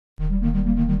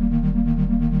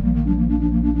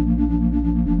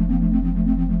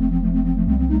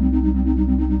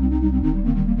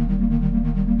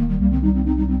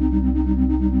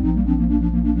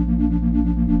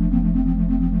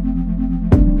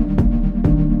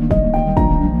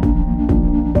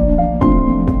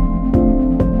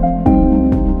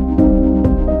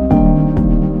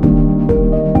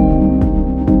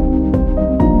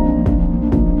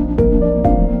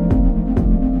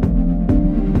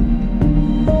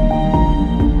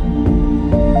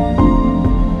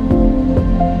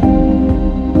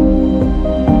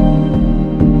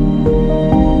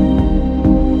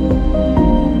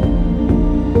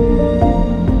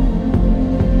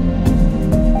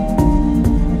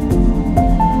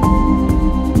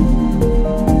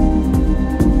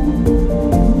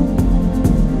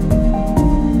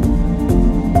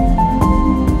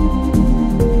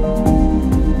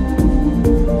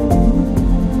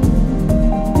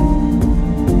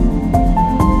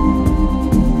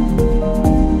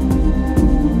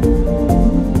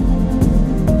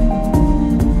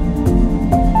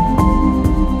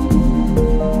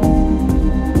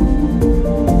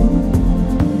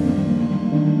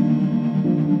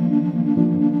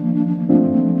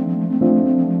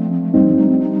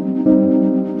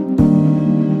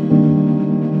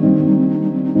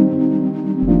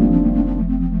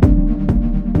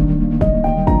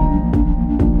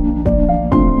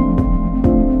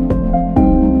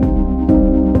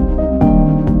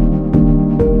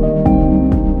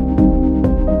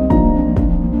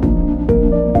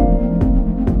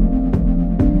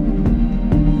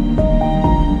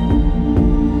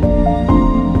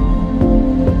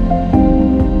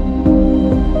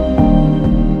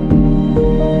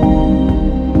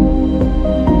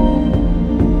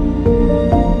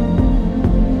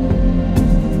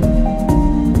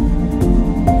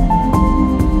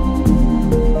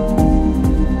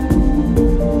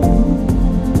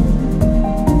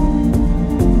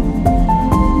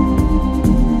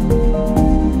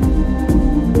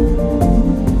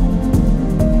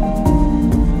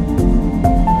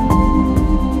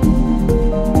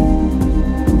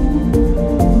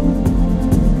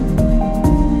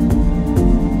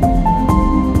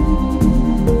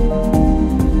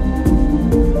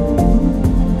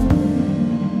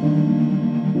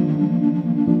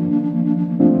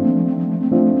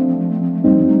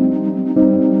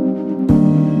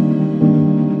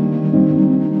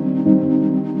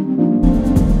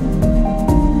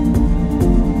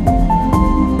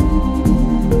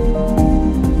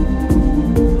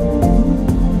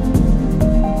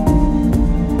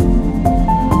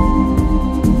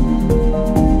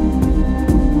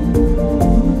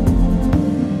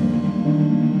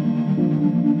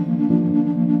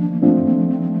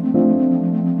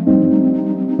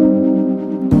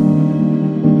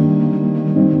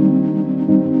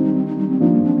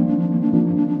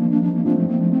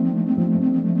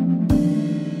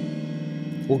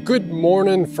Good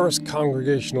morning, First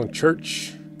Congregational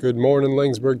Church. Good morning,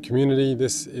 Langsburg community.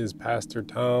 This is Pastor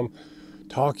Tom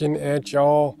talking at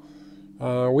y'all.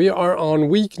 We are on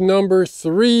week number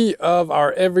 3 of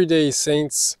our Everyday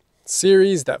Saints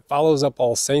series that follows up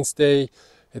All Saints Day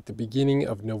at the beginning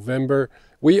of November.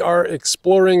 We are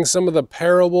exploring some of the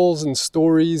parables and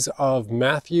stories of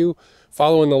Matthew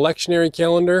following the lectionary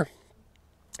calendar.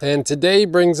 And today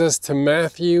brings us to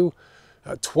Matthew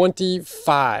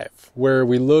 25, where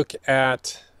we look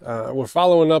at, we're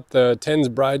following up the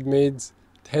 10 bridesmaids,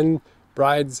 say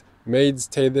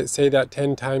that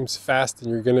 10 times fast and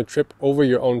you're going to trip over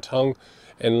your own tongue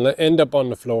and end up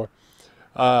on the floor.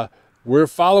 We're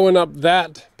following up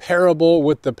that parable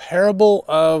with the parable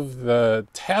of the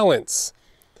talents.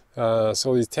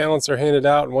 So these talents are handed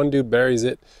out and one dude buries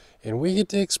it, and we get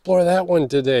to explore that one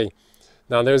today.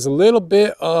 Now there's a little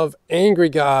bit of angry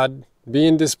God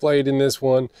being displayed in this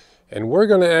one, and we're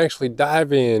going to actually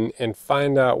dive in and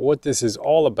find out what this is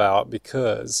all about,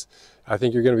 because I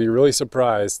think you're going to be really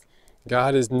surprised.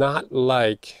 God is not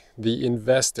like the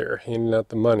investor handing out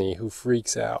the money who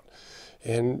freaks out.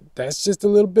 And that's just a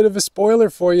little bit of a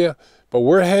spoiler for you, but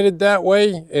we're headed that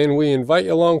way and we invite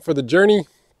you along for the journey.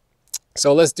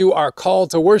 So let's do our call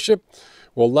to worship.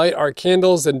 We'll light our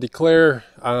candles and declare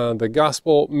the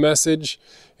gospel message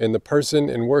in the person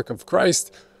and work of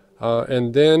Christ.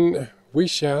 And then we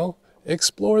shall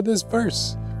explore this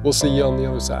verse. We'll see you on the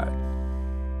other side.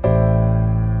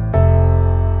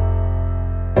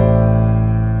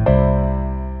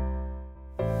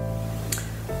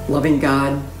 Loving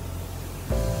God,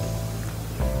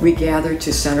 we gather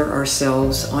to center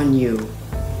ourselves on you,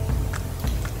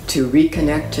 to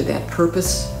reconnect to that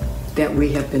purpose that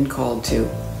we have been called to.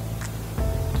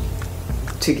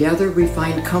 Together we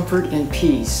find comfort and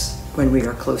peace when we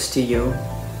are close to you.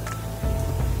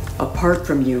 Apart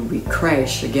from you, we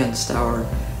crash against our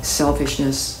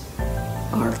selfishness,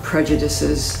 our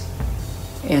prejudices,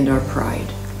 and our pride.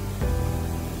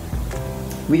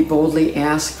 We boldly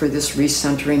ask for this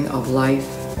recentering of life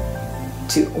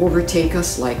to overtake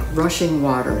us like rushing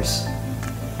waters,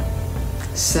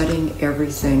 setting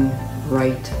everything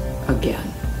right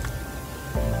again.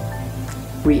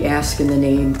 We ask in the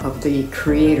name of the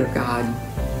Creator God,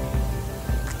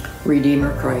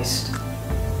 Redeemer Christ,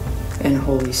 and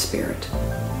Holy Spirit.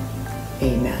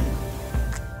 Amen.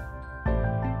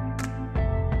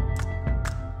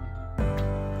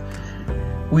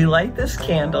 We light this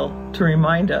candle to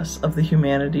remind us of the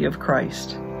humanity of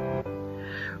Christ,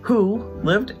 who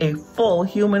lived a full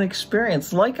human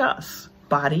experience like us,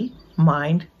 body,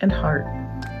 mind, and heart.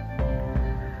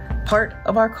 Part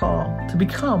of our call to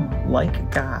become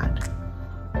like God.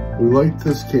 We light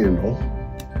this candle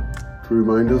to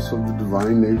remind us of the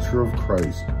divine nature of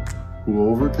Christ,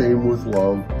 who overcame with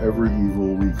love every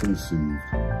evil we conceived.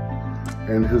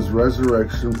 And his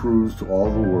resurrection proves to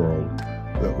all the world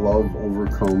that love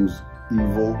overcomes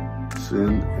evil,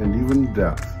 sin, and even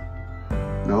death.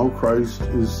 Now Christ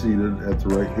is seated at the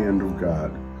right hand of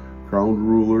God, crowned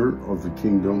ruler of the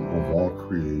kingdom of all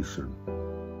creation.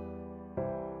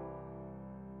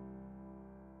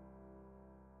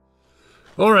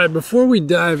 All right, before we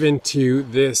dive into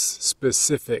this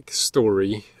specific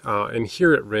story and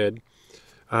hear it read,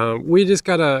 we just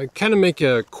gotta kind of make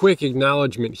a quick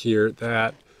acknowledgement here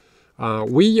that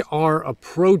we are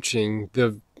approaching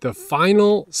the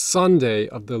final Sunday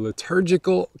of the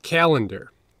liturgical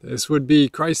calendar. This would be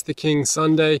Christ the King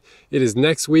Sunday. It is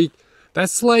next week.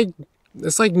 It's like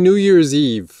New Year's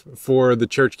Eve for the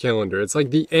church calendar. It's like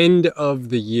the end of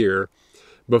the year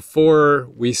before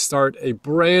we start a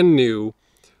brand new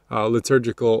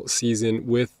liturgical season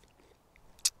with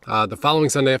the following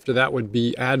Sunday after that would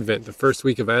be Advent, the first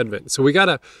week of Advent. So we got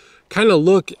to kind of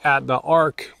look at the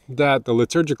arc that the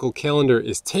liturgical calendar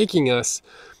is taking us,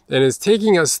 and is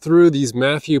taking us through these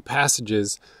Matthew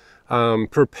passages,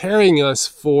 preparing us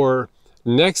for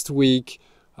next week.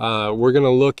 We're going to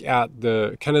look at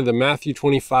the Matthew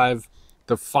 25,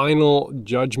 the final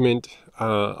judgment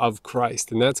of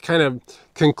Christ. And that's kind of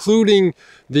concluding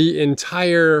the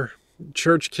entire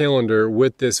church calendar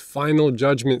with this final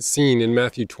judgment scene in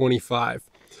Matthew 25.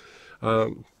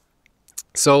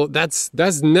 So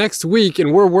that's next week,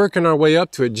 and we're working our way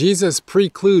up to it. Jesus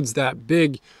precludes that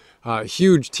big,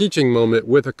 huge teaching moment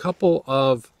with a couple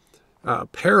of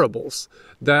parables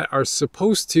that are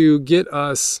supposed to get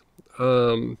us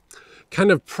kind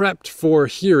of prepped for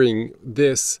hearing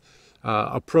this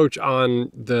approach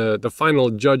on the final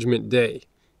judgment day.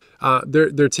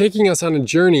 They're taking us on a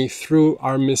journey through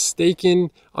our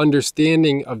mistaken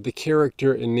understanding of the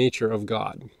character and nature of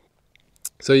God.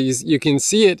 So you can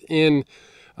see it in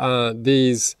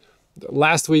these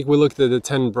last week we looked at the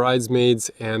 10 bridesmaids,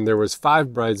 and there was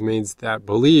 5 bridesmaids that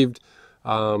believed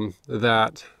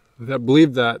that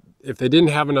if they didn't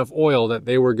have enough oil, that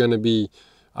they were going to be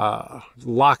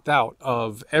locked out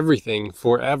of everything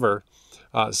forever.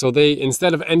 So they,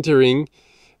 instead of entering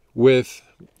the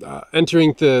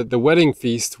wedding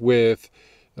feast with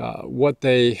what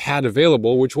they had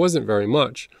available, which wasn't very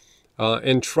much,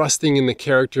 and trusting in the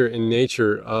character and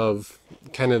nature of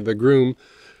kind of the groom,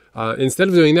 instead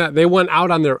of doing that, they went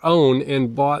out on their own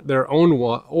and bought their own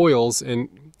oils and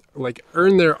like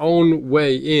earned their own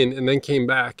way in, and then came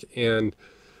back and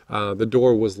the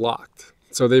door was locked.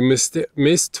 So they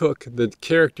mistook the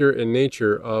character and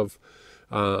nature of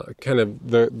kind of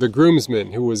the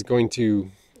groomsman who was going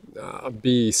to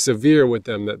be severe with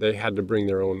them, that they had to bring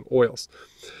their own oils.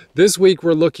 This week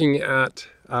we're looking at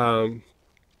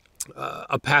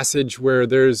a passage where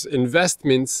there's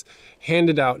investments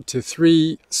handed out to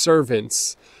 3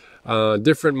 servants,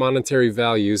 different monetary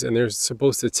values, and they're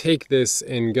supposed to take this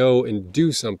and go and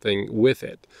do something with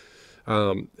it.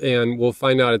 And we'll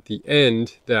find out at the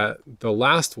end that the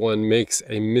last one makes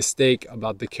a mistake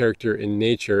about the character and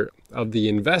nature of the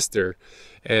investor,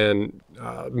 and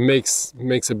makes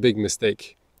a big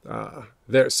mistake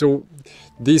there. So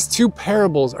these 2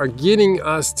 parables are getting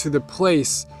us to the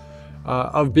place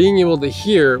of being able to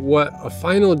hear what a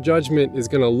final judgment is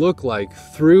going to look like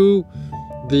through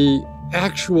the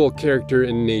actual character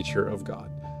and nature of God.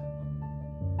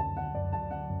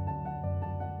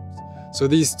 So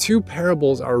these 2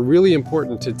 parables are really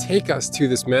important to take us to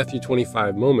this Matthew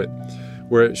 25 moment,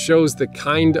 where it shows the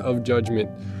kind of judgment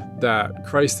that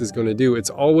Christ is going to do. It's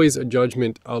always a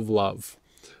judgment of love.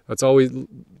 That's always,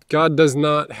 God does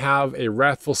not have a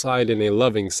wrathful side and a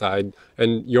loving side,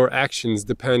 and your actions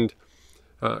depend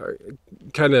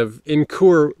kind of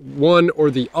incur one or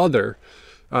the other.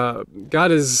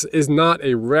 God is not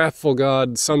a wrathful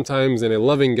God sometimes and a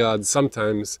loving God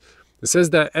sometimes. It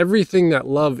says that everything that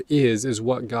love is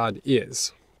what God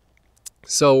is.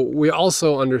 So we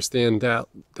also understand that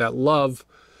love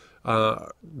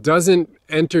doesn't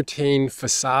entertain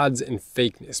facades and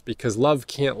fakeness, because love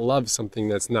can't love something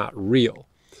that's not real.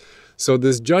 So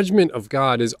this judgment of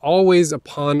God is always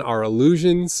upon our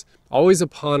illusions, always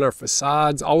upon our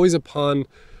facades, always upon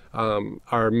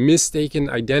our mistaken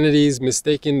identities.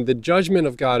 The judgment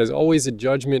of God is always a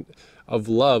judgment of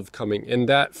love coming. And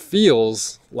that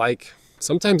feels like,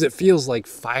 sometimes it feels like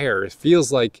fire. It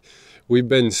feels like we've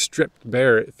been stripped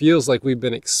bare. It feels like we've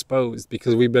been exposed,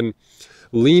 because we've been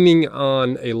leaning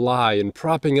on a lie and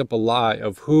propping up a lie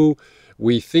of who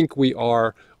we think we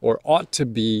are or ought to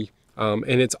be.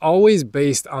 And it's always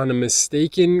based on a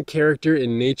mistaken character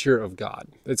and nature of God.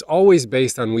 It's always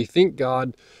based on, we think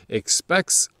God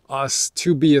expects us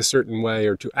to be a certain way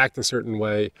or to act a certain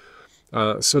way.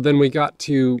 So then we got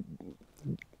to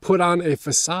put on a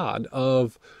facade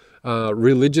of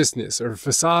religiousness, or a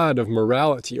facade of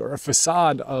morality, or a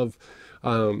facade of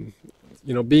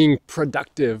being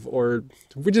productive, or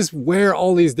we just wear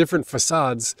all these different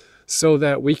facades so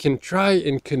that we can try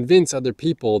and convince other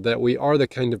people that we are the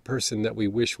kind of person that we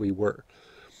wish we were.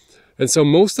 And so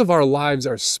most of our lives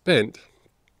are spent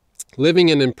living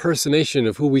an impersonation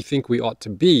of who we think we ought to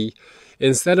be,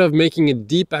 instead of making a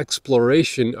deep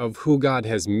exploration of who God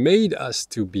has made us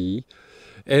to be.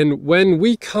 And when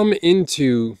we come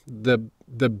into the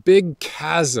big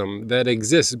chasm that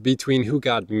exists between who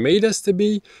God made us to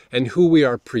be and who we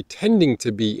are pretending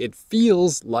to be, it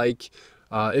feels like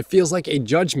a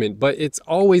judgment, but it's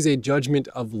always a judgment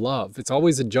of love. It's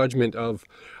always a judgment of,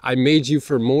 I made you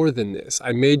for more than this.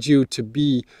 I made you to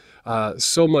be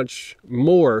so much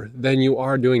more than you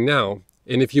are doing now.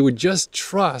 And if you would just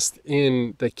trust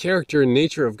in the character and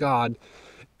nature of God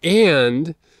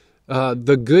and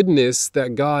the goodness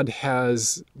that God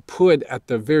has put at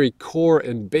the very core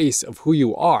and base of who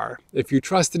you are, if you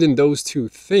trusted in those 2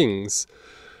 things,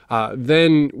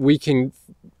 then we can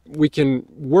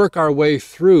work our way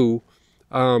through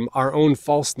our own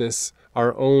falseness,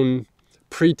 our own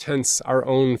pretense, our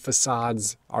own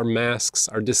facades, our masks,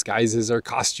 our disguises, our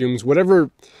costumes, whatever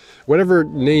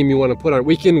name you want to put on it.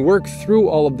 We can work through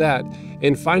all of that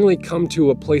and finally come to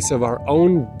a place of our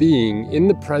own being in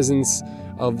the presence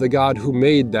of the God who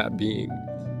made that being.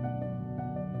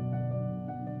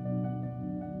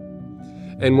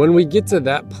 And when we get to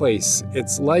that place,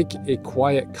 it's like a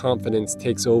quiet confidence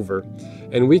takes over,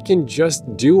 and we can just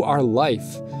do our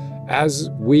life as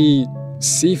we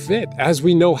see fit, as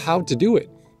we know how to do it.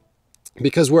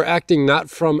 because we're acting not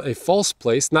from a false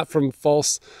place, not from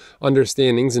false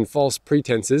understandings and false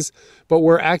pretenses, but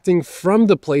we're acting from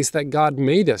the place that God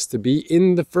made us to be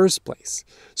in the first place.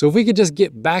 So if we could just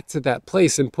get back to that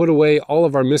place and put away all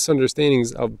of our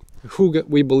misunderstandings of who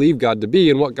we believe God to be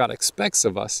and what God expects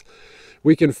of us,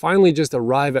 we can finally just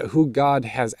arrive at who God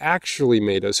has actually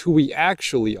made us, who we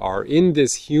actually are in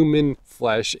this human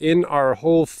flesh, in our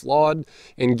whole flawed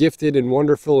and gifted and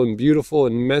wonderful and beautiful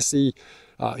and messy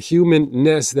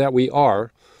humanness that we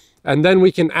are, and then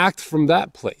we can act from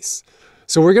that place.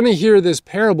 So we're going to hear this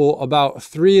parable about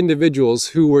three individuals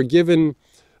who were given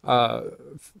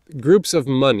groups of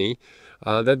money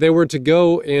that they were to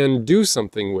go and do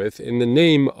something with in the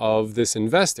name of this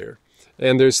investor.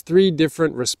 And there's three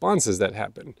different responses that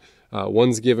happen.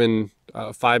 One's given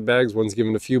 5 bags, one's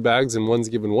given a few bags, and one's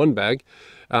given 1 bag.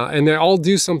 And they all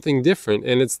do something different.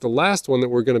 And it's the last one that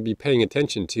we're going to be paying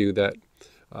attention to, that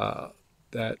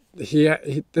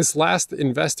this last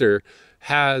investor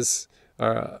has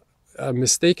a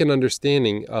mistaken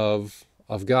understanding of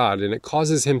God, and it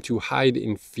causes him to hide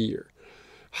in fear.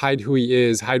 Hide who he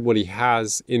is, hide what he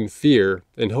has in fear,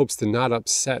 in hopes to not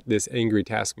upset this angry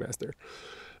taskmaster.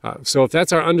 So if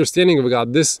that's our understanding of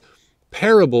God, this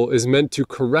parable is meant to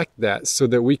correct that so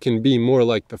that we can be more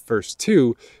like the first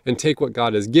two and take what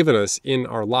God has given us in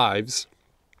our lives,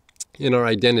 in our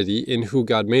identity, in who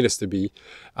God made us to be,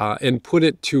 and put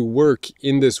it to work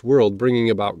in this world, bringing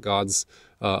about God's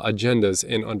agendas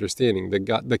and understanding,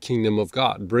 the kingdom of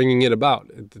God, bringing it about.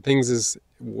 The things is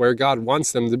where God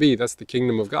wants them to be. That's the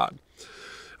kingdom of God.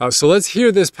 So let's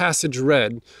hear this passage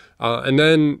read, and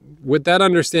then with that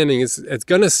understanding, it's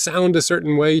going to sound a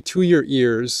certain way to your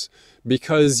ears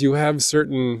because you have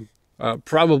certain,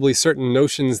 probably certain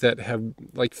notions that have,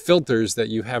 like filters that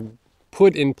you have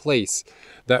put in place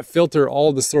that filter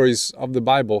all the stories of the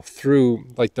Bible through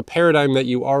like the paradigm that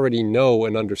you already know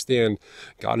and understand.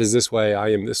 God is this way, I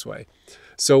am this way.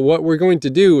 So what we're going to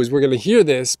do is we're going to hear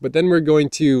this, but then we're going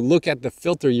to look at the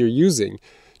filter you're using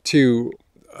to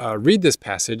read this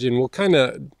passage, and we'll kind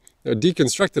of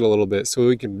deconstruct it a little bit so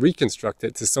we can reconstruct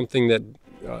it to something that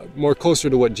more closer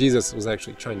to what Jesus was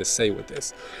actually trying to say with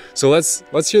this. So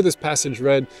let's hear this passage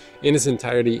read in its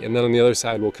entirety, and then on the other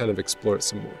side we'll kind of explore it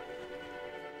some more.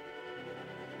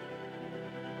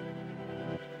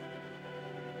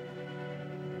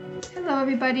 Hello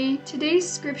everybody. Today's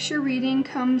scripture reading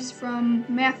comes from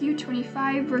Matthew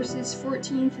 25 verses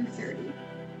 14 through 30.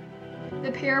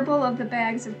 The parable of the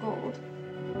bags of gold.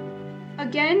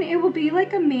 Again, it will be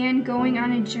like a man going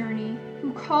on a journey,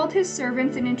 who called his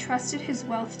servants and entrusted his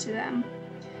wealth to them.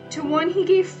 To one he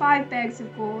gave 5 bags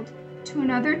of gold, to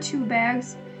another 2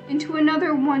 bags, and to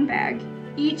another 1 bag,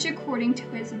 each according to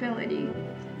his ability.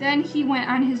 Then he went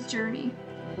on his journey.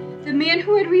 The man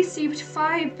who had received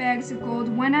 5 bags of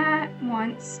gold went at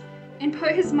once and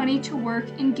put his money to work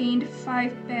and gained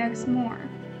 5 bags more.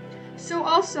 So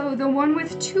also the one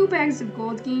with 2 bags of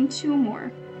gold gained 2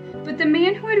 more. But the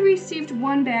man who had received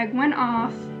 1 bag went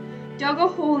off, dug a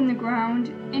hole in the ground,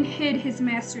 and hid his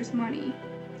master's money.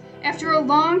 After a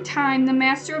long time, the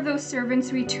master of those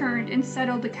servants returned and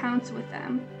settled accounts with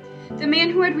them. The man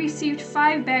who had received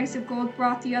 5 bags of gold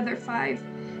brought the other 5.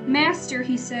 Master,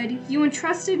 he said, you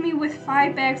entrusted me with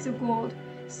 5 bags of gold.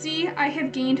 See, I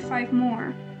have gained 5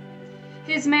 more.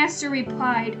 His master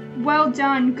replied, well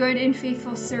done, good and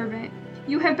faithful servant.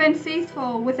 You have been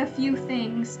faithful with a few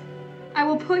things. I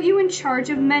will put you in charge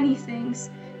of many things.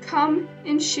 Come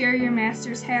and share your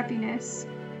master's happiness.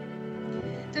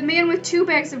 The man with 2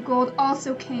 bags of gold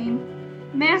also came.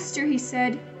 Master, he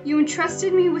said, you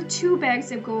entrusted me with 2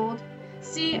 bags of gold.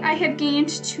 See, I have gained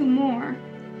 2 more.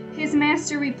 His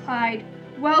master replied,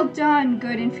 well done,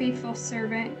 good and faithful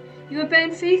servant. You have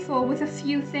been faithful with a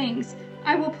few things.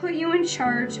 I will put you in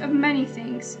charge of many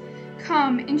things.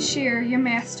 Come and share your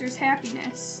master's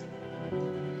happiness.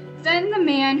 Then the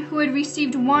man who had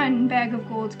received 1 bag of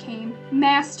gold came.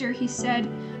 Master, he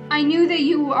said, I knew that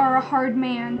you are a hard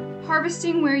man,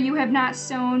 harvesting where you have not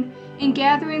sown, and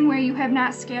gathering where you have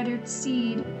not scattered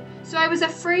seed. So I was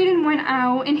afraid and went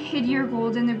out and hid your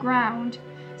gold in the ground.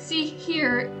 See,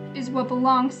 here is what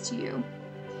belongs to you.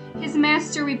 His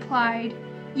master replied,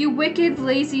 you wicked,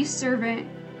 lazy servant.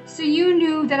 So you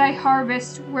knew that I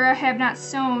harvest where I have not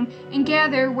sown, and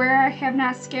gather where I have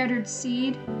not scattered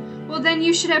seed? Well, then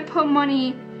you should have put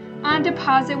money on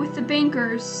deposit with the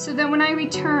bankers, so that when I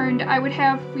returned, I would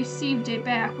have received it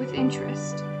back with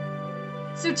interest.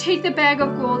 So take the bag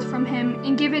of gold from him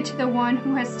and give it to the one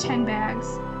who has 10 bags.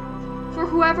 For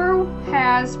whoever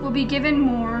has will be given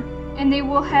more, and they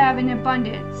will have in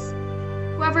abundance.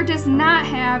 Whoever does not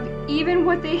have, even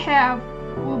what they have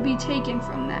will be taken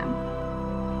from them.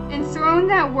 and thrown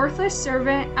that worthless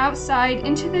servant outside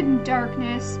into the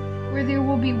darkness, where there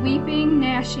will be weeping,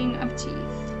 gnashing of teeth.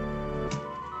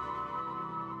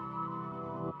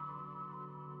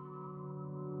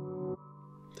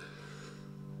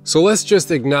 So let's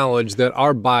just acknowledge that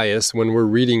our bias when we're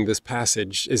reading this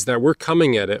passage is that we're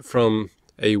coming at it from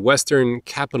a Western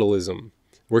capitalism.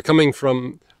 We're coming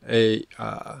from a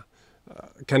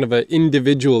kind of an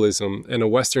individualism and a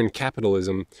Western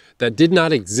capitalism that did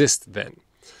not exist then.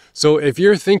 So if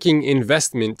you're thinking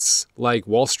investments like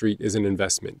Wall Street is an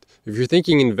investment, if you're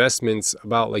thinking investments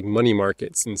about like money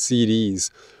markets and CDs,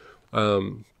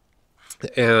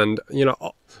 and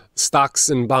stocks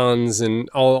and bonds and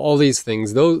all these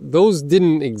things, those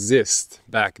didn't exist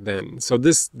back then. So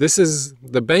this is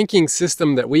the banking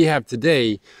system that we have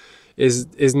today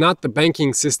is not the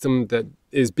banking system that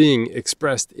is being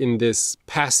expressed in this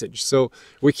passage. So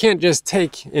we can't just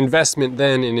take investment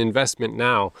then and investment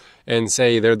now and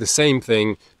say they're the same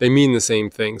thing, they mean the same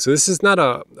thing. So this is not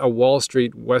a Wall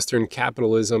Street Western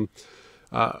capitalism,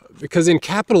 because in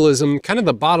capitalism, kind of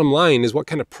the bottom line is what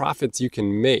kind of profits you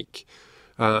can make.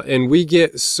 And we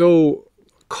get so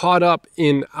caught up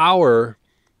in our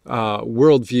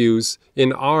worldviews,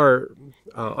 in our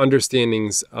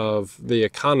understandings of the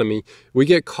economy, we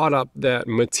get caught up that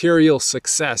material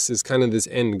success is kind of this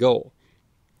end goal.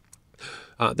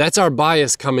 That's our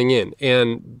bias coming in.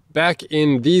 And back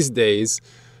in these days,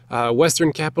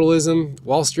 Western capitalism,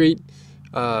 Wall Street,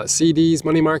 CDs,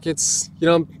 money markets,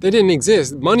 they didn't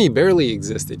exist. Money barely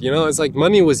existed. It's like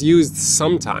money was used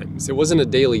sometimes. It wasn't a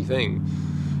daily thing.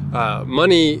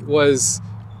 Money was,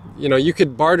 you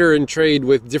could barter and trade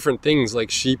with different things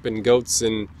like sheep and goats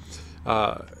and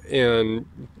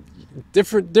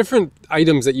different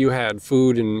items that you had,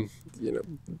 food and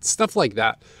stuff like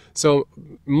that. So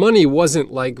money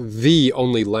wasn't like the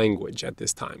only language at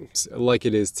this time like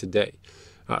it is today.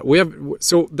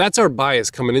 So that's our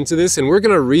bias coming into this, and we're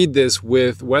going to read this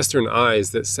with Western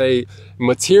eyes that say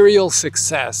material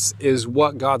success is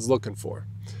what God's looking for.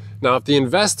 Now, if the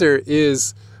investor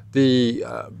is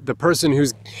the person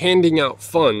who's handing out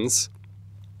funds,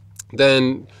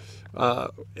 then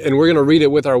and we're going to read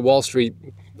it with our Wall Street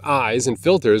eyes and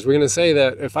filters, we're going to say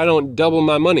that if I don't double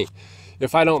my money,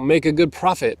 if I don't make a good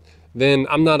profit, then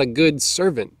I'm not a good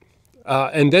servant.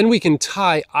 And then we can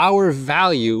tie our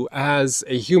value as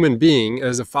a human being,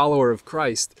 as a follower of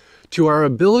Christ, to our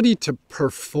ability to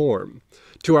perform,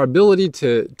 to our ability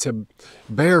to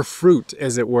bear fruit,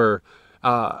 as it were.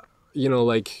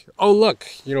 Like, oh look,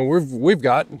 we've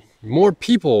got more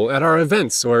people at our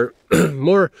events, or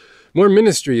more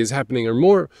ministry is happening, or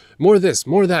more this,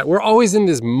 more that. We're always in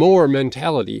this more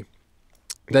mentality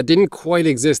that didn't quite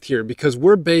exist here, because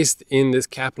we're based in this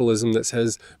capitalism that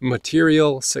says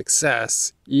material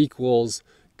success equals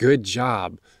good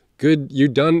job, good,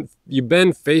 you've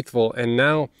been faithful, and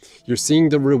now you're seeing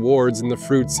the rewards and the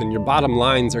fruits, and your bottom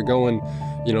lines are going,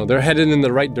 they're headed in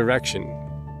the right direction.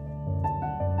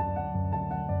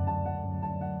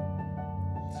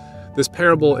 This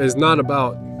parable is not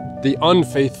about the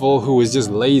unfaithful who is just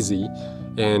lazy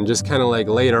and just kind of like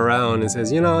laid around and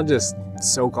says, I'll just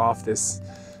soak off this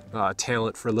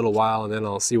talent for a little while and then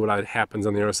I'll see what happens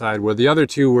on the other side. Where the other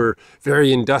two were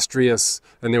very industrious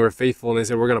and they were faithful, and they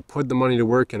said, we're going to put the money to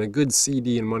work in a good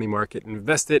CD and money market,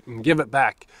 invest it and give it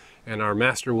back, and our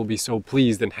master will be so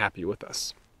pleased and happy with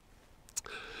us.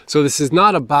 So this is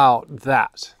not about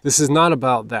that. This is not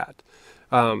about that.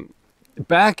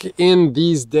 Back in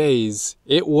these days,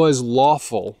 it was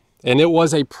lawful and it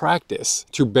was a practice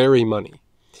to bury money.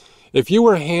 If you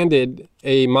were handed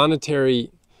a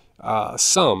monetary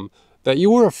sum that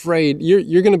you were afraid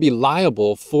you're going to be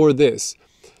liable for this,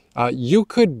 you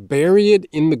could bury it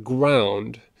in the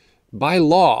ground by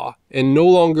law and no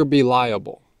longer be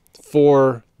liable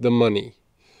for the money.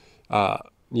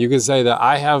 You could say that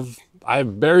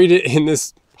I've buried it in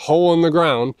this hole in the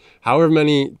ground, however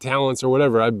many talents or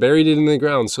whatever, I buried it in the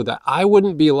ground so that I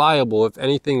wouldn't be liable if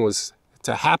anything was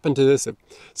to happen to this, if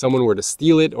someone were to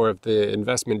steal it or if the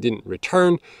investment didn't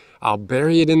return. I'll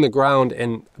bury it in the ground,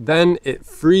 and then it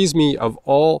frees me of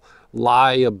all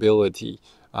liability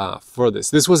for this.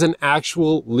 This was an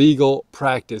actual legal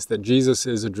practice that Jesus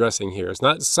is addressing here. It's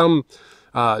not some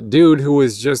dude who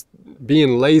was just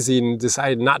being lazy and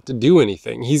decided not to do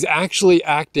anything. He's actually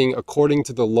acting according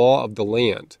to the law of the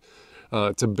land,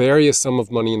 to bury a sum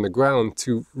of money in the ground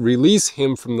to release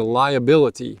him from the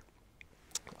liability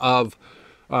of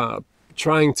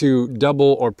trying to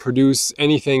double or produce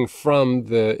anything from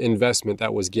the investment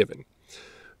that was given.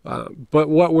 But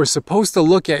what we're supposed to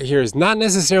look at here is not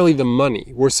necessarily the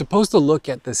money. We're supposed to look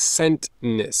at the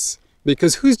sentness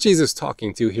Because who's Jesus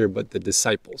talking to here but the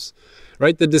disciples,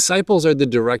 right? The disciples are the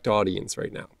direct audience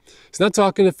right now. He's not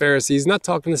talking to Pharisees, not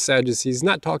talking to Sadducees,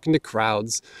 not talking to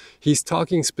crowds. He's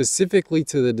talking specifically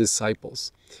to the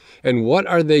disciples. And what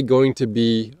are they going to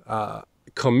be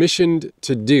commissioned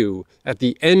to do at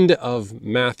the end of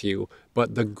Matthew,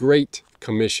 but the Great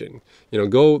Commission?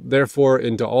 Go therefore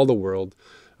into all the world,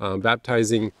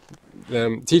 baptizing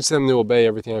them, teach them to obey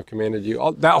everything I've commanded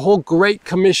you. That whole Great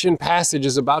Commission passage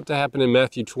is about to happen in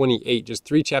Matthew 28, just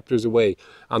 3 chapters away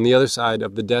on the other side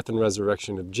of the death and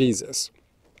resurrection of Jesus.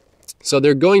 So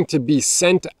they're going to be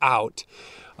sent out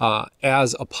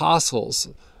as apostles.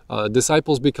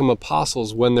 Disciples become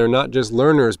apostles when they're not just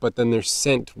learners, but then they're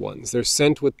sent ones. They're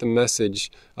sent with the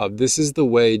message of this is the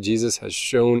way Jesus has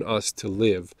shown us to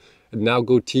live. And now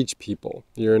go teach people.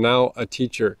 You're now a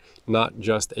teacher, not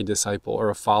just a disciple or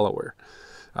a follower.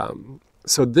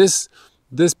 So this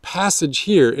passage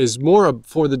here is more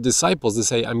for the disciples to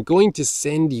say, I'm going to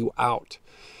send you out.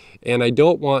 And I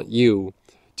don't want you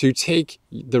to take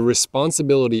the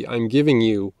responsibility I'm giving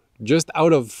you just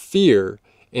out of fear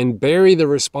and bury the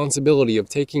responsibility of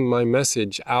taking my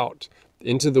message out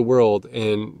into the world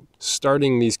and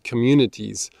starting these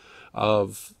communities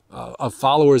of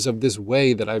followers of this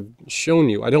way that I've shown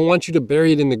you. I don't want you to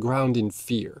bury it in the ground in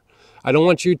fear. I don't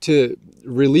want you to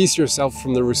release yourself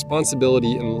from the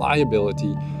responsibility and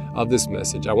liability of this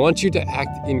message. I want you to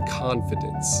act in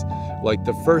confidence, like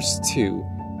the first two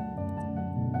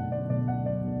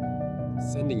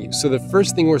sending you. So the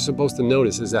first thing we're supposed to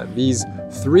notice is that these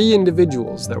 3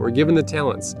 individuals that were given the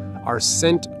talents are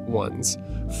sent ones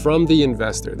from the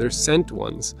investor. They're sent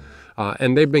ones.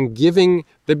 And they've been given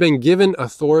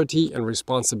authority and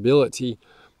responsibility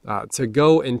to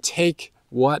go and take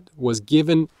what was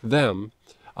given them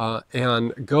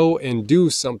and go and do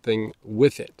something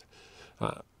with it,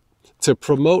 to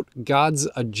promote God's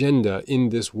agenda in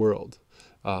this world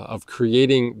of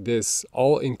creating this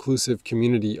all-inclusive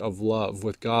community of love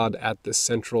with God at the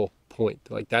central point.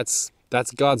 Like that's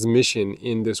God's mission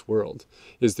in this world,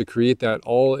 is to create that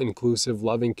all-inclusive,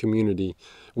 loving community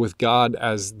with God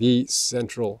as the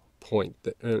central point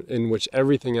in which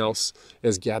everything else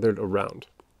is gathered around.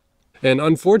 And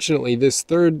unfortunately, this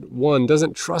third one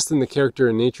doesn't trust in the character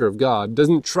and nature of God,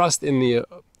 doesn't trust in the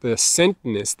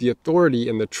sentness, the authority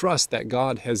and the trust that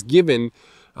God has given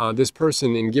this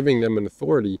person in giving them an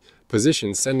authority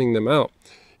position, sending them out,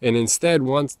 and instead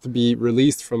wants to be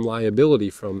released from liability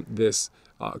from this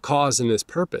cause and this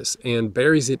purpose and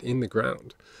buries it in the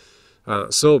ground.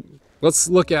 So let's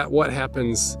look at what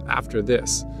happens after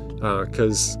this,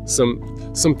 because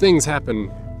some things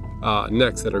happen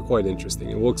next that are quite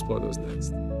interesting, and we'll explore those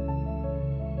next.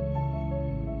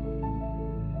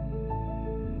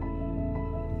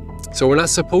 So we're not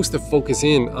supposed to focus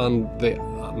in on the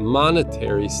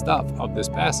monetary stuff of this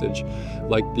passage,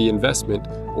 like the investment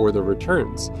or the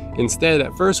returns. Instead,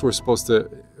 at first, we're supposed to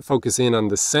focus in on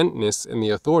the sentness and the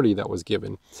authority that was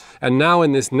given. And now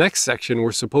in this next section,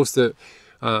 we're supposed to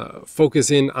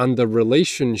focus in on the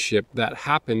relationship that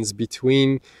happens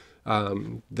between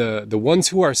the ones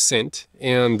who are sent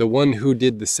and the one who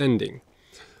did the sending.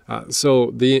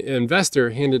 So the investor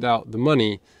handed out the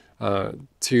money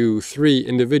to 3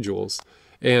 individuals,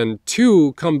 and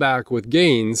 2 come back with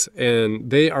gains, and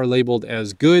they are labeled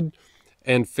as good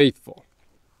and faithful.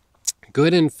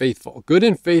 Good and faithful. Good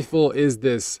and faithful is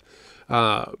this,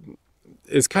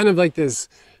 is kind of like this,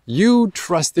 you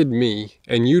trusted me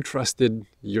and you trusted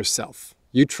yourself.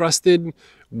 You trusted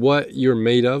what you're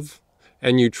made of,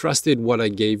 and you trusted what I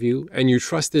gave you, and you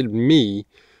trusted me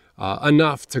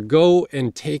enough to go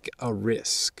and take a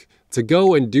risk, to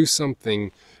go and do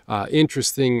something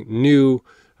interesting, new,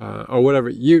 or whatever.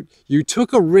 You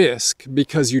took a risk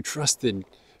because you trusted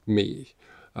me.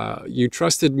 You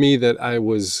trusted me that I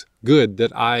was good,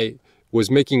 that I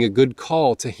was making a good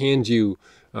call to hand you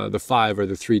the 5 or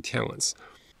the 3 talents.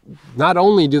 Not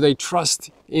only do they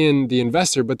trust in the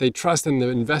investor, but they trust in the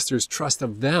investor's trust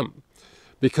of them.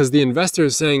 Because the investor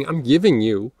is saying, I'm giving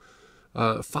you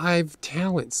 5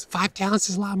 talents. 5 talents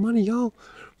is a lot of money, yo.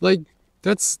 Like,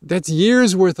 that's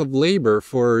years worth of labor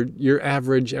for your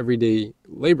average everyday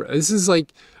labor. This is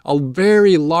like a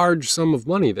very large sum of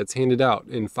money that's handed out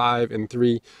in 5 and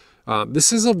 3.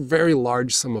 This is a very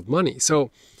large sum of money. So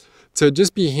to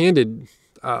just be handed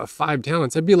 5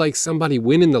 talents, that'd be like somebody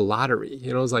winning the lottery.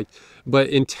 It's like, but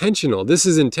intentional. This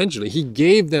is intentional. He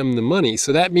gave them the money.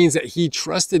 So that means that he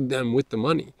trusted them with the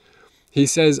money. He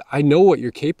says, I know what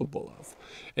you're capable of,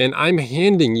 and I'm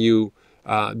handing you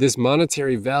this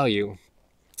monetary value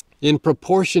in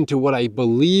proportion to what I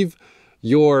believe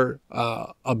your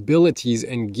abilities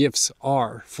and gifts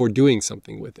are for doing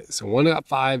something with it. So 1 got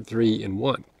 5, 3, and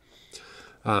 1.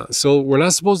 So we're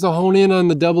not supposed to hone in on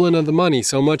the doubling of the money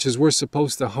so much as we're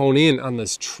supposed to hone in on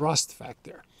this trust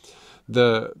factor.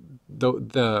 The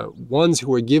ones who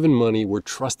were given money were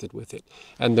trusted with it.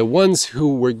 And the ones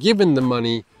who were given the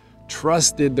money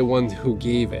trusted the one who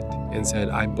gave it and said,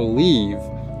 I believe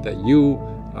that you,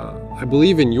 I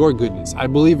believe in your goodness. I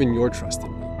believe in your trust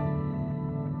in me.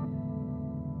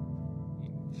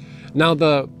 Now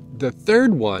the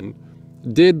third one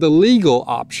did the legal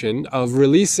option of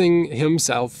releasing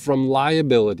himself from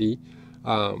liability,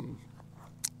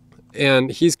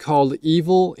 and he's called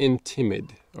evil and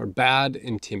timid, or bad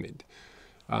and timid.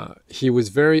 He was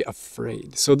very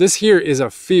afraid. So this here is a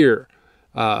fear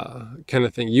kind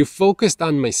of thing. You focused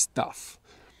on my stuff.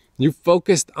 You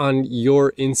focused on your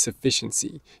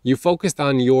insufficiency. You focused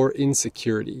on your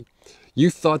insecurity. You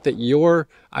thought that your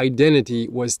identity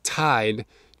was tied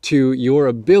to your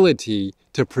ability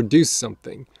to produce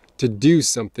something, to do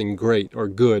something great or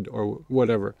good or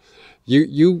whatever.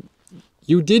 You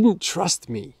didn't trust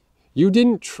me. You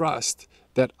didn't trust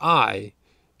that I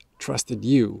trusted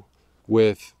you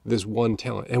with this one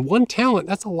talent. And one talent,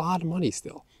 that's a lot of money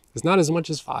still. It's not as much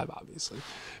as 5, obviously,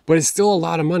 but it's still a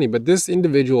lot of money. But this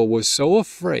individual was so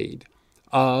afraid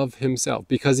of himself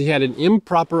because he had an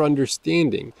improper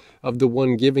understanding of the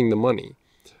one giving the money.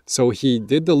 So he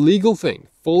did the legal thing,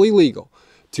 fully legal,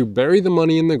 to bury the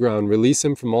money in the ground, release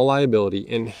him from all liability,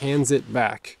 and hands it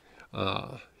back.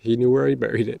 He knew where he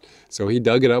buried it, so he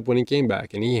dug it up when he came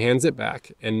back, and he hands it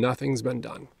back, and nothing's been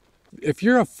done. If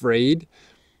you're afraid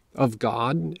of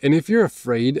God, and if you're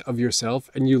afraid of yourself,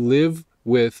 and you live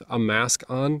with a mask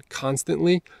on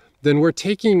constantly, then we're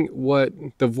taking what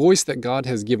the voice that God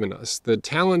has given us, the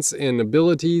talents and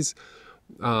abilities,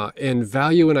 and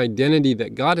value and identity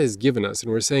that God has given us.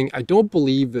 And we're saying, I don't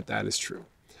believe that that is true.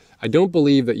 I don't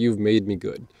believe that you've made me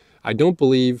good. I don't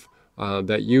believe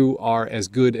that you are as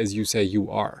good as you say you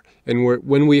are. And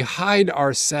when we hide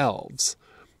ourselves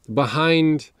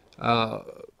behind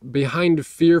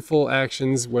fearful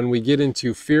actions, when we get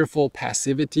into fearful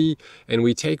passivity and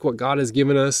we take what God has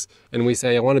given us and we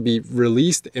say, I want to be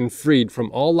released and freed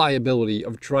from all liability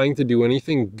of trying to do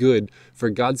anything good for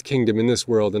God's kingdom in this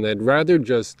world, and I'd rather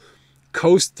just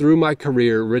coast through my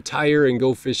career, retire, and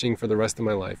go fishing for the rest of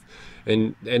my life,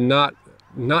 and not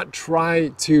try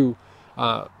to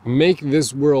make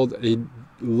this world a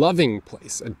loving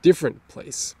place, a different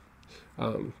place,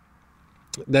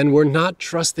 then we're not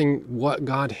trusting what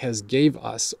God has gave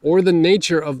us or the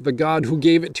nature of the God who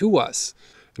gave it to us.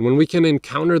 And when we can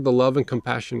encounter the love and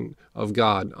compassion of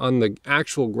God on the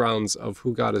actual grounds of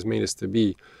who God has made us to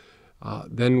be,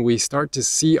 then we start to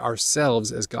see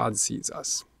ourselves as God sees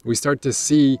us. We start to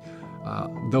see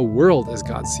the world as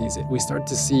God sees it. We start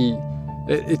to see,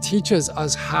 it teaches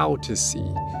us how to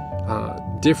see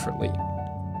differently.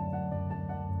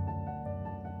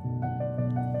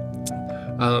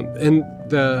 And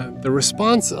the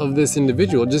response of this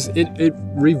individual, it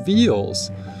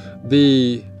reveals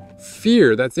the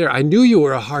fear that's there. I knew you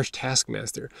were a harsh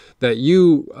taskmaster, that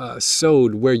you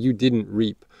sowed where you didn't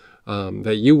reap,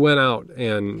 that you went out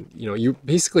and, you're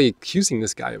basically accusing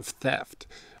this guy of theft,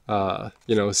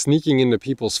 sneaking into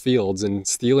people's fields and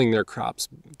stealing their crops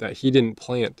that he didn't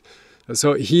plant.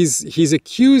 So he's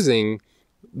accusing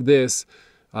this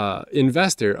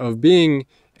investor of being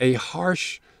a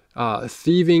harsh,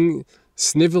 thieving,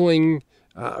 sniveling,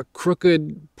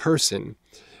 crooked person.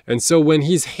 And so when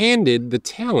he's handed the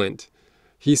talent,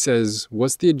 he says,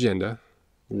 what's the agenda?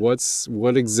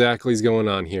 What exactly is going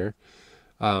on here?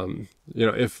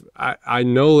 If I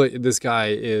know that this guy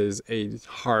is a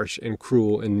harsh and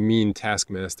cruel and mean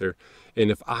taskmaster, and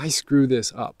if I screw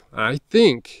this up, I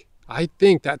think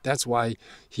that's why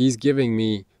he's giving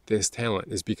me this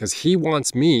talent, is because he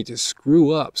wants me to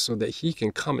screw up so that he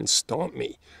can come and stomp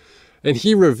me. And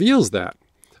he reveals that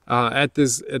at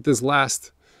this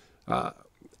last part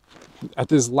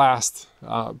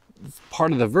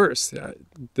of the verse.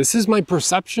 This is my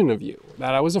perception of you,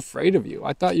 that I was afraid of you.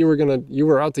 I thought you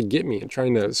were out to get me and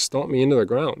trying to stomp me into the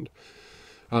ground.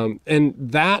 And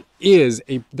that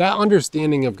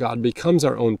understanding of God becomes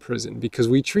our own prison, because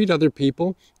we treat other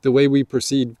people the way we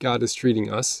perceive God is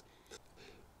treating us.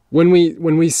 When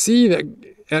we see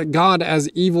that God as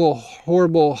evil,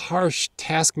 horrible, harsh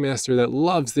taskmaster that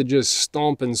loves to just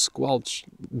stomp and squelch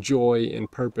joy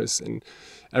and purpose and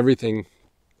everything,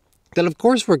 then of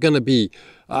course we're going to be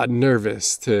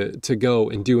nervous to go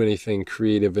and do anything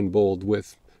creative and bold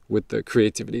with the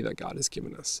creativity that God has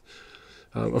given us.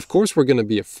 Of course we're going to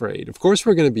be afraid. Of course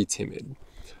we're going to be timid.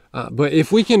 But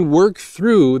if we can work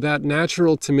through that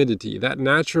natural timidity, that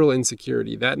natural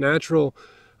insecurity, that natural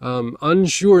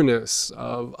unsureness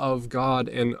of God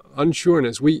and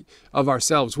unsureness of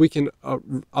ourselves, we can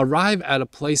arrive at a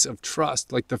place of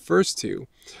trust like the first two.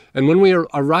 And when we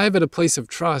arrive at a place of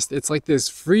trust, it's like this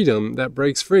freedom that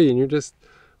breaks free, and you're just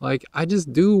like, I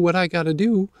just do what I got to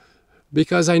do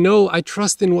because I know I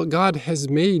trust in what God has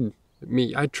made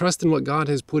me. I trust in what God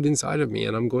has put inside of me,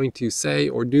 and I'm going to say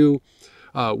or do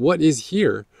what is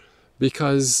here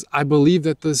because I believe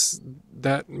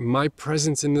that my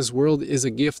presence in this world is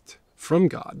a gift from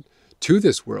God to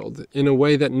this world in a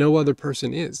way that no other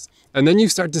person is. And then you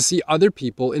start to see other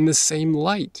people in the same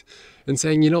light and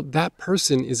saying, you know, that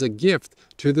person is a gift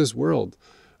to this world.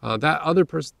 That other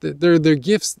person, they're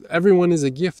gifts. Everyone is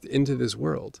a gift into this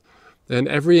world. And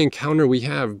every encounter we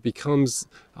have becomes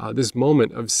this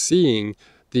moment of seeing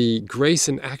the grace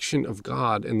and action of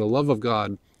God and the love of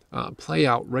God play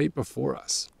out right before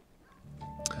us.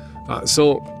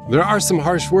 So there are some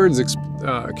harsh words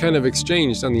kind of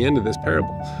exchanged on the end of this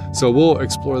parable. So we'll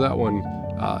explore that one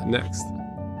next.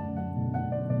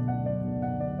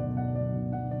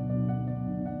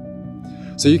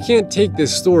 So you can't take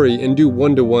this story and do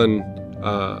one-to-one,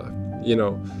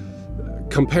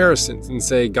 comparisons and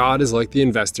say God is like the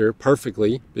investor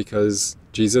perfectly because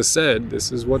Jesus said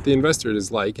this is what the investor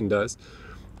is like and does.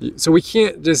 So we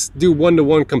can't just do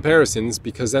one-to-one comparisons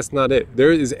because that's not it.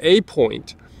 There is a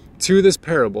point to this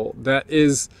parable that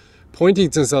is pointing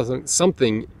to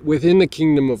something within the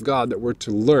kingdom of God that we're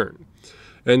to learn.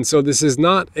 And so this is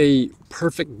not a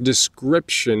perfect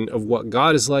description of what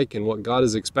God is like and what God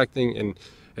is expecting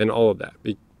and all of that.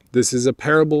 This is a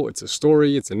parable, it's a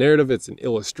story, it's a narrative, it's an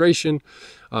illustration.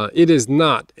 It is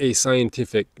not a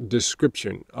scientific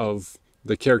description of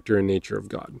the character and nature of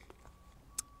God.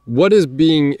 What is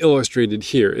being illustrated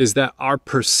here is that our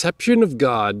perception of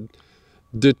God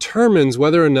determines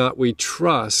whether or not we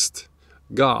trust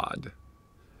God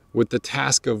with the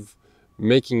task of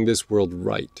making this world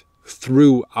right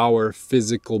through our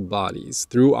physical bodies,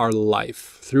 through our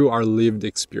life, through our lived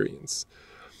experience.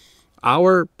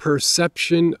 Our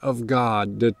perception of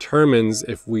God determines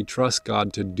if we trust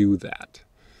God to do that.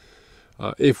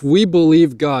 If we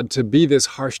believe God to be this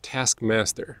harsh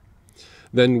taskmaster,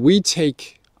 then we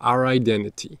take our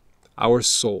identity, our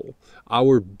soul,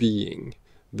 our being,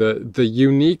 the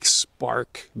unique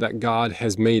spark that God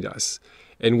has made us,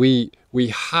 and we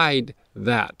hide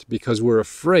that because we're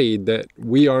afraid that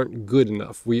we aren't good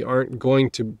enough. We aren't going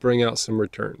to bring out some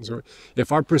returns. Or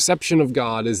if our perception of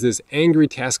God is this angry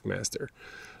taskmaster,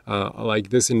 like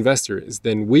this investor is,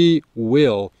 then we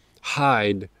will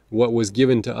hide what was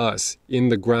given to us in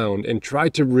the ground and try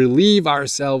to relieve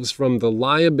ourselves from the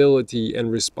liability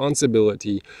and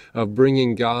responsibility of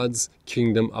bringing God's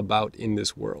kingdom about in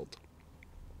this world.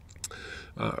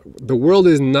 The world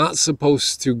is not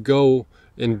supposed to go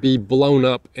and be blown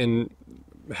up and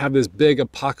have this big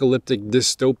apocalyptic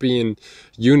dystopian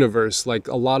universe like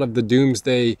a lot of the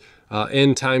doomsday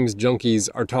end times junkies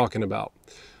are talking about.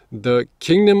 The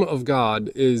kingdom of God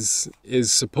is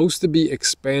supposed to be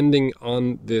expanding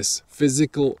on this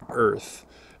physical earth,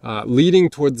 leading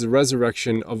towards the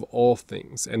resurrection of all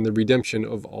things and the redemption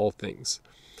of all things.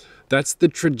 That's the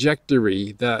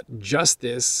trajectory that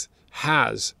justice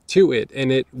has to it,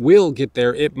 and it will get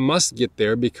there. It must get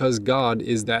there because God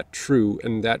is that true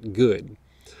and that good.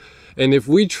 And if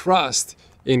we trust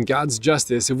in God's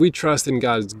justice, if we trust in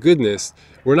God's goodness,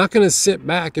 we're not going to sit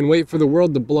back and wait for the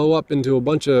world to blow up into a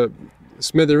bunch of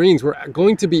smithereens. We're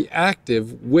going to be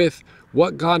active with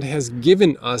what God has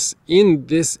given us in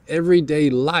this everyday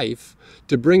life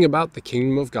to bring about the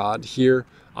kingdom of God here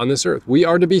on this earth. We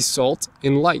are to be salt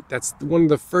and light. That's one of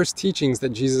the first teachings that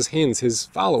Jesus hands his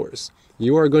followers.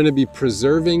 You are going to be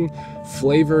preserving,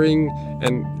 flavoring,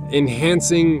 and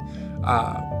enhancing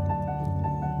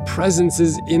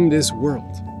presences in this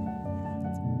world.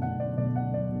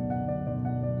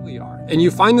 And you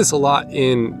find this a lot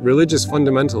in religious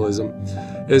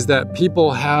fundamentalism, is that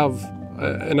people have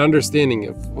an understanding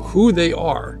of who they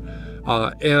are.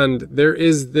 And there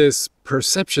is this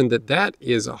perception that that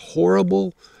is a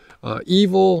horrible,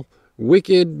 evil,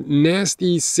 wicked,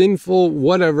 nasty, sinful,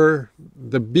 whatever.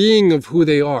 The being of who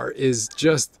they are is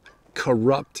just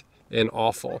corrupt and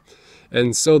awful.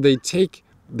 And so they take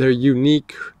their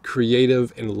unique,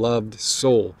 creative, and loved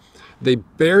soul, they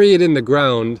bury it in the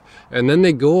ground, and then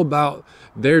they go about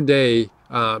their day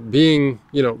being,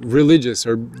 religious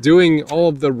or doing all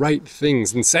of the right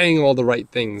things and saying all the right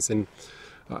things. And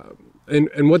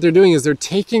what they're doing is they're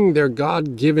taking their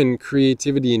God-given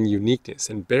creativity and uniqueness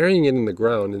and burying it in the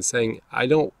ground and saying, I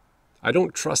don't I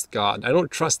don't trust God. I don't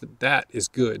trust that that is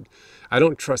good. I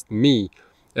don't trust me.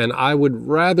 And I would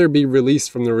rather be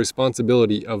released from the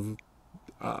responsibility of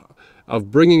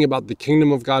bringing about the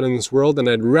kingdom of God in this world, and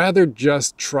I'd rather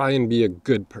just try and be a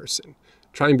good person.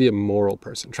 Try and be a moral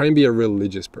person. Try and be a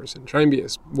religious person. Try and be a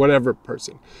whatever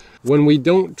person. When we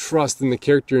don't trust in the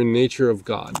character and nature of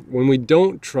God, when we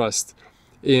don't trust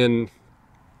in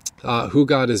who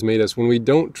God has made us, when we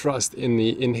don't trust in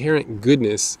the inherent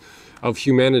goodness of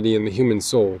humanity and the human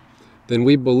soul, then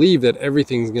we believe that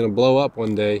everything's going to blow up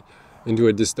one day into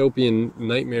a dystopian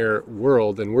nightmare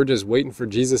world, and we're just waiting for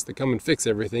Jesus to come and fix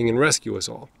everything and rescue us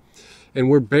all. And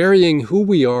we're burying who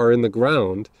we are in the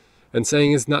ground and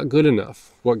saying it's not good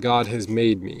enough what God has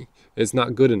made me. It's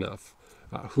not good enough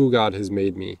who God has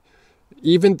made me.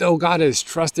 Even though God has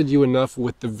trusted you enough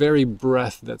with the very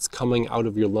breath that's coming out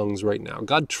of your lungs right now.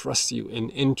 God trusts you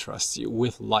and entrusts you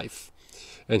with life.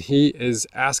 And He is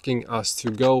asking us to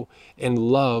go and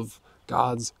love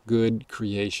God's good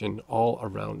creation all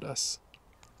around us.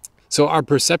 So our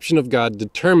perception of God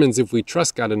determines if we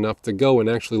trust God enough to go and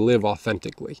actually live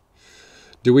authentically.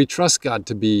 Do we trust God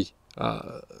to be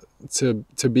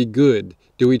good?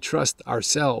 Do we trust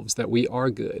ourselves that we are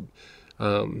good?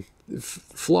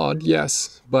 Flawed,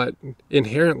 yes, but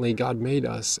inherently God made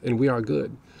us and we are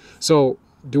good. So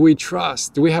do we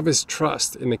have His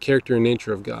trust in the character and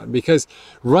nature of God? Because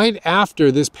right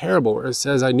after this parable where it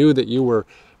says, I knew that you were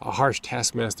a harsh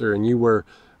taskmaster and you were,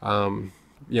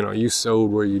 you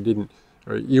sowed where you didn't,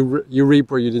 or you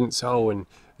reap where you didn't sow,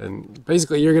 and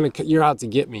basically you're out to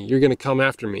get me. You're gonna come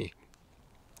after me.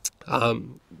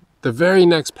 The very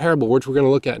next parable, which we're going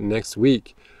to look at next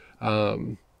week,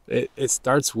 it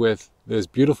starts with this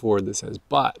beautiful word that says,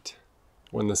 but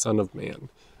when the Son of Man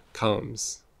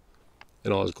comes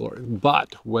in all His glory.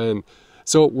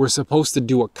 So we're supposed to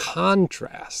do a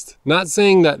contrast, not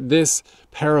saying that this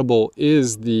parable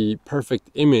is the perfect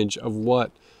image of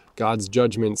what God's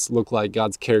judgments look like,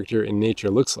 God's character and nature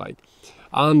looks like.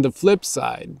 On the flip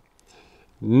side,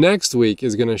 next week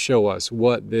is going to show us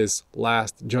what this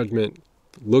last judgment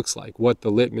looks like, what the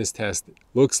litmus test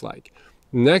looks like.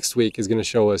 Next week is going to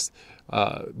show us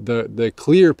the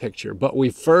clear picture, but we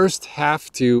first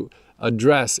have to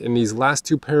address in these last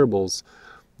two parables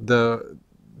the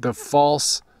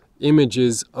false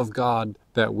images of God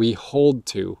that we hold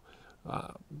to,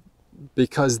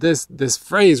 because this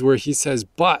phrase where He says,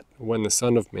 but when the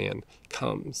Son of Man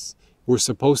comes, we're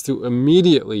supposed to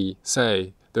immediately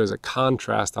say there's a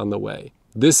contrast on the way.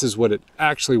 This is what it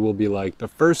actually will be like. The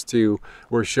first two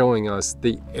were showing us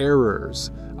the errors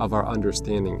of our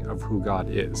understanding of who God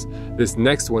is. This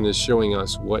next one is showing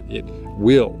us what it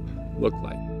will look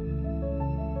like.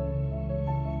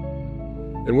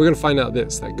 And we're going to find out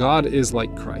that God is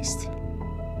like Christ.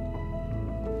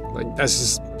 Like, that's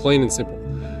just plain and simple.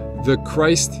 The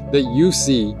Christ that you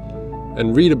see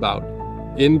and read about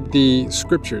in the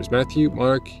scriptures, Matthew,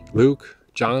 Mark, Luke,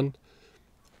 John,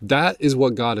 that is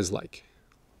what God is like.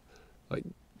 Like,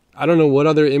 I don't know what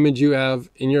other image you have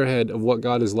in your head of what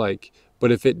God is like, but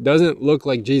if it doesn't look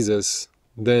like Jesus,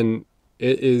 then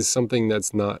it is something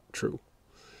that's not true.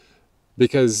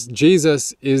 Because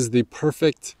Jesus is the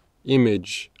perfect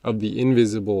image of the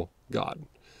invisible God.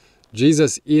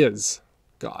 Jesus is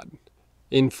God,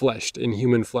 infleshed in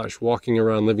human flesh, walking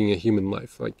around living a human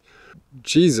life. Like,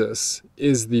 Jesus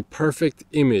is the perfect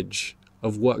image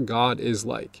of what God is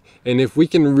like. And if we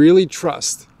can really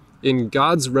trust in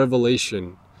God's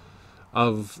revelation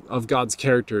of God's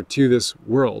character to this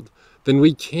world, then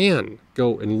we can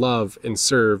go and love and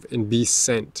serve and be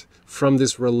sent from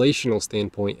this relational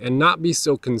standpoint and not be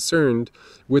so concerned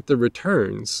with the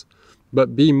returns,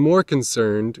 but be more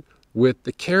concerned with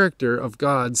the character of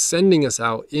God sending us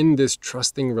out in this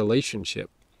trusting relationship.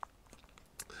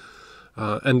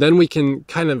 And then we can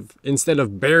kind of, instead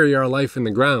of bury our life in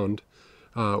the ground,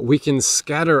 we can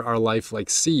scatter our life like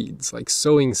seeds, like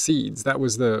sowing seeds. That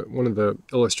was one of the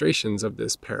illustrations of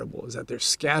this parable, is that they're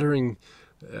scattering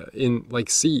in like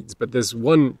seeds. But this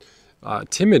one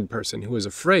timid person who was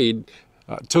afraid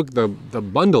took the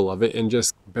bundle of it and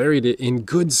just buried it in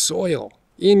good soil,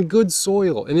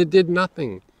 and it did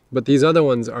nothing. But these other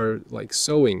ones are like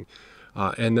sowing,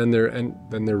 and then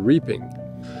they're reaping.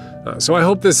 So I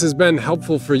hope this has been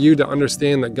helpful for you to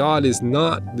understand that God is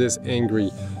not this angry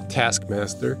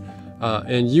taskmaster,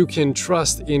 and you can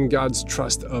trust in God's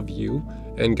trust of you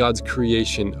and God's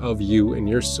creation of you and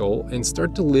your soul, and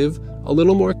start to live a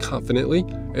little more confidently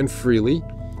and freely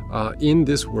in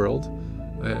this world.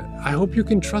 I hope you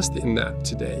can trust in that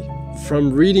today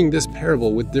from reading this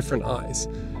parable with different eyes,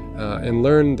 and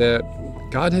learn that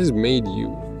God has made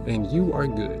you and you are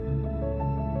good.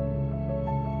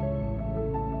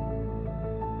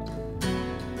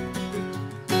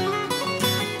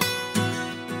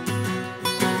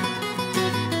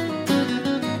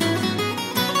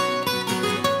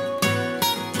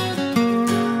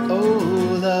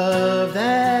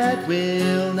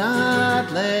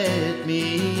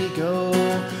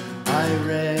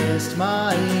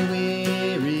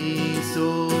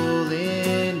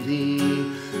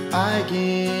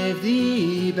 give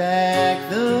thee back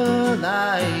the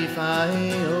life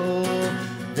I owe,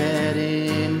 that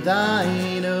in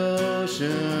thine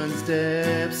ocean's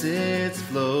depths its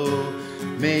flow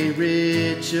may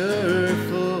richer,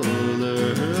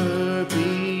 fuller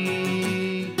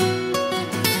be.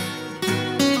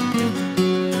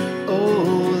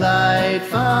 O light,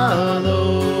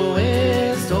 followest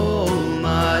all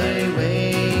my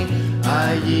way,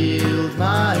 I yield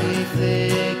my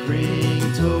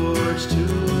flickering torch to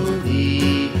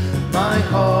thee. My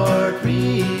heart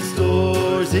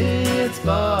restores its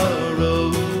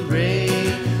borrowed ray,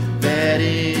 that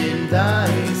in thy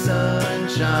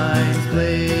sunshine's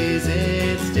blaze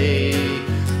its day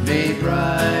may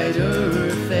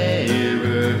brighter,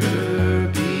 fairer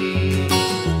be.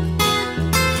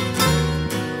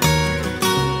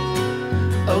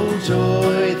 O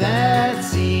joy that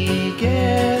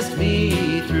seekest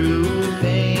me through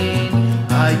pain,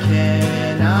 I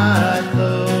cannot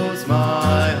close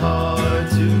my heart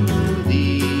to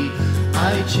thee.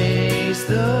 I chase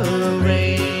the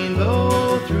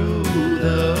rainbow through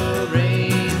the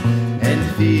rain, and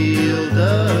feel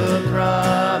the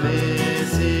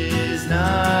promise is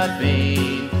not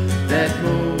vain, that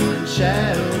moon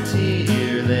shall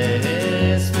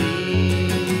tearless be.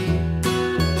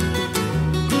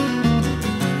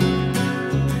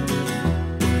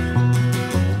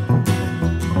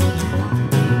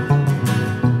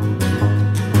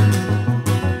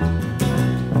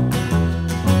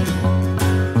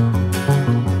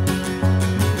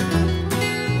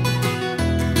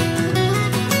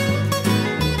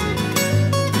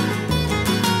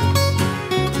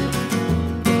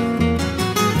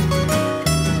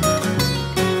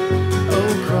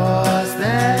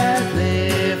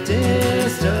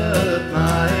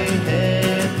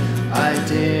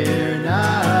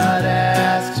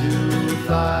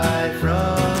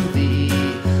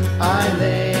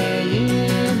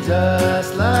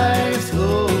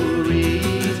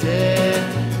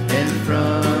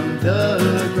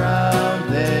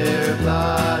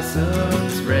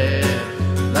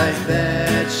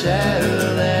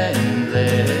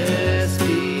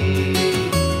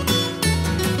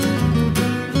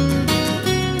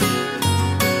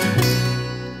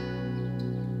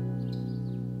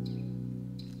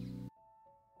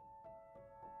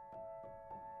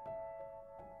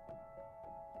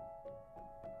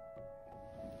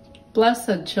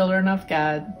 Blessed children of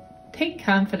God, take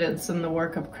confidence in the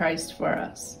work of Christ for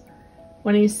us.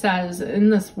 When he says, "In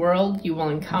this world you will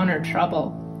encounter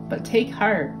trouble, but take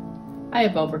heart, I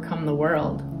have overcome the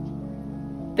world."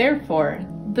 Therefore,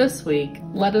 this week,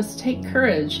 let us take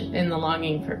courage in the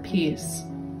longing for peace.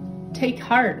 Take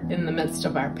heart in the midst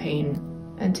of our pain,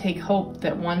 and take hope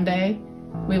that one day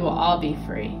we will all be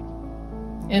free.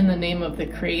 In the name of the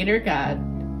Creator God,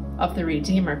 of the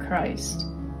Redeemer Christ,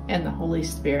 and the Holy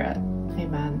Spirit.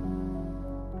 Amen.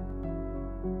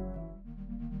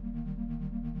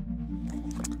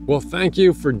 Well, thank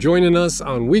you for joining us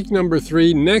on week number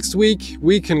 3. Next week,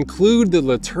 we conclude the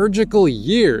liturgical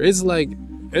year. It's like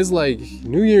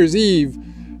New Year's Eve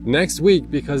next week,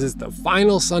 because it's the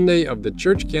final Sunday of the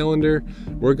church calendar.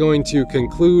 We're going to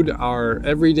conclude our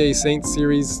Everyday Saints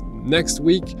series next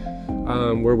week,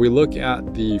 where we look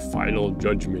at the final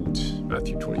judgment,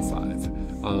 Matthew 25.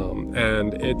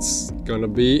 And it's gonna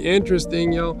be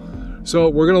interesting, y'all. So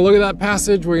we're gonna look at that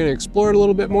passage, we're gonna explore it a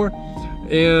little bit more,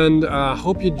 and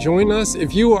hope you join us.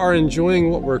 If you are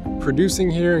enjoying what we're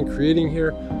producing here and creating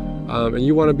here, and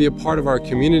you wanna be a part of our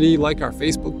community, like our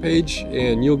Facebook page,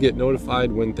 and you'll get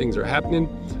notified when things are happening.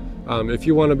 If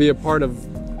you wanna be a part of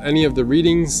any of the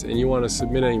readings, and you wanna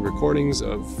submit any recordings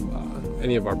of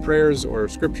any of our prayers or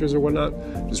scriptures or whatnot,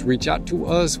 just reach out to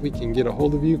us, we can get a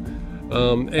hold of you.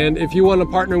 And if you want to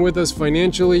partner with us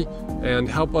financially and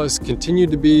help us continue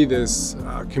to be this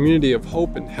community of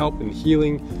hope and help and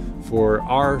healing for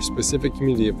our specific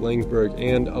community of Laingsburg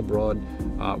and abroad,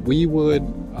 we would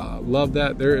love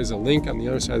that. There is a link on the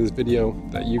other side of this video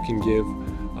that you can give,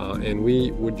 and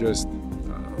we would just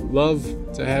love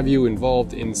to have you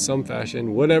involved in some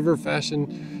fashion, whatever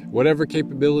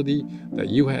capability that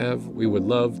you have, we would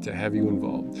love to have you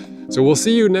involved. So we'll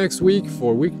see you next week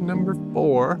for week number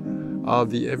 4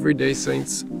 of the Everyday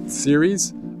Saints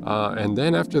series. And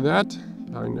then after that,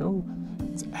 I know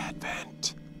it's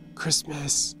Advent,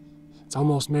 Christmas. It's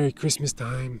almost Merry Christmas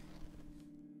time.